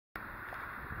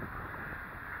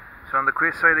So on the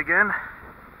quayside again,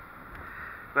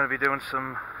 going to be doing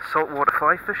some saltwater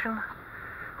fly fishing,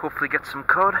 hopefully get some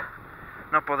cod.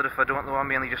 Not bothered if I don't though, I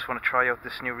mainly just want to try out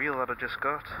this new reel that I just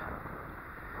got.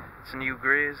 It's a new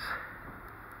Graze.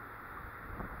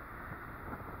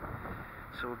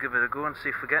 So we'll give it a go and see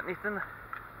if we get anything.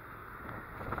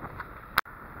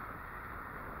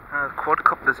 The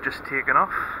quadcopter's just taken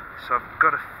off, so I've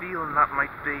got a feeling that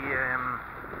might be,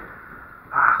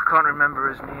 I can't remember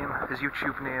his name, his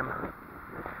YouTube name.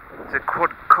 It's a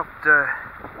quadcopter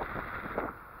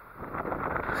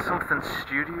something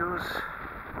studios.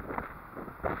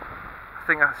 I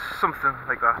think that's something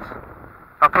like that.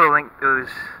 I'll put a link to his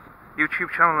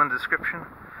YouTube channel in the description.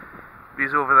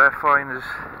 He's over there flying his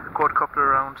quadcopter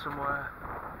around somewhere.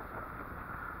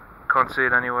 Can't see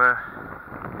it anywhere.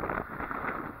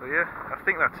 But yeah, I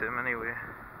think that's him anyway.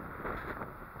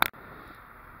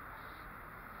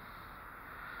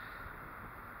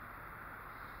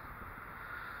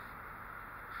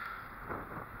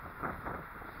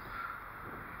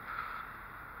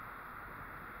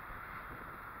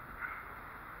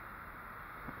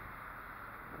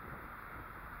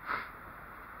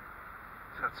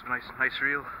 So that's a nice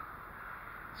reel.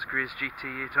 It's Graze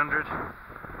GT 800,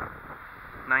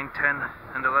 9, 10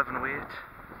 and 11 weight.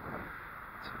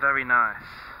 It's very nice.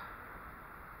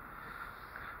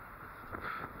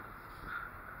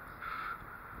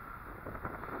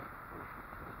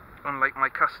 Unlike my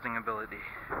casting ability.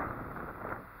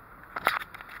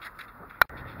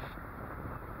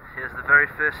 Here's the very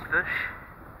first fish.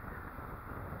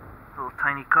 Little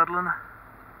tiny codlin.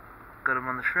 Got him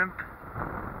on the shrimp.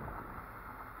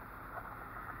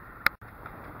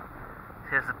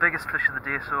 Here's the biggest fish of the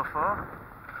day so far.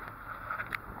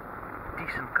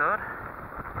 Decent cod.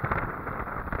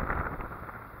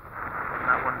 And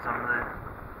that one's on the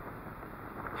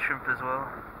shrimp as well.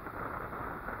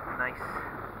 Nice.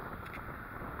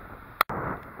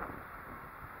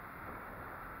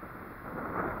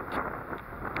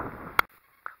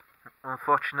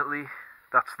 Unfortunately,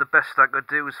 that's the best I could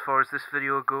do as far as this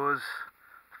video goes.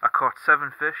 I caught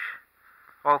 7 fish,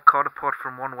 all cod apart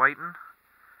from one whiting.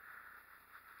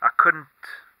 I couldn't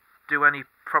do any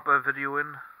proper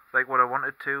videoing like what I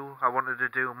wanted to. I wanted to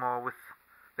do more with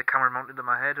the camera mounted to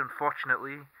my head.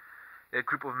 Unfortunately, a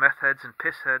group of meth heads and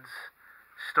piss heads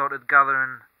started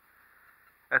gathering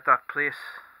at that place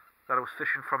that I was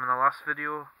fishing from in the last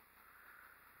video,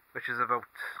 which is about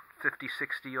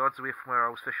 50-60 yards away from where I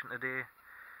was fishing today,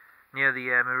 near the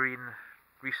marine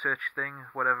research thing,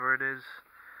 whatever it is.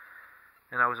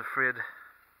 And I was afraid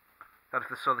that if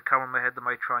they saw the camera in my head, they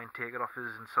might try and take it off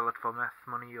us and sell it for meth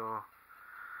money or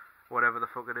whatever the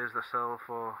fuck it is they sell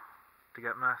for to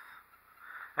get meth.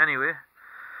 Anyway,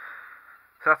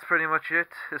 so that's pretty much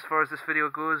it as far as this video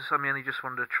goes. I mainly just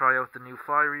wanted to try out the new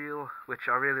fly reel, which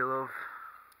I really love.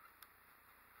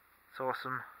 It's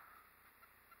awesome.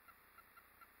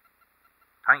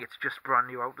 I think it's just brand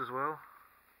new out as well,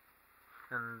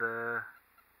 and I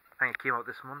think it came out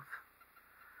this month.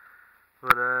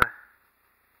 But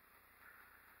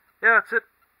yeah, that's it.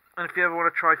 And if you ever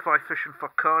want to try fly fishing for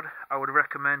cod, I would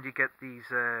recommend you get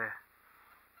these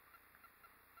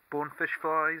bonefish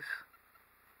flies.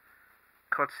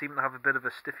 Cod seem to have a bit of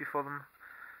a stiffy for them,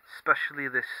 especially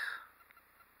this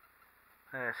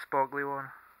sparkly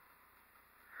one.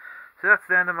 So that's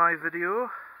the end of my video.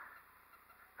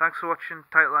 Thanks for watching,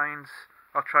 Tight Lines.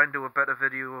 I'll try and do a better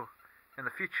video in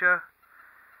the future.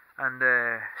 And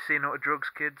say no to drugs,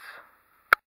 kids.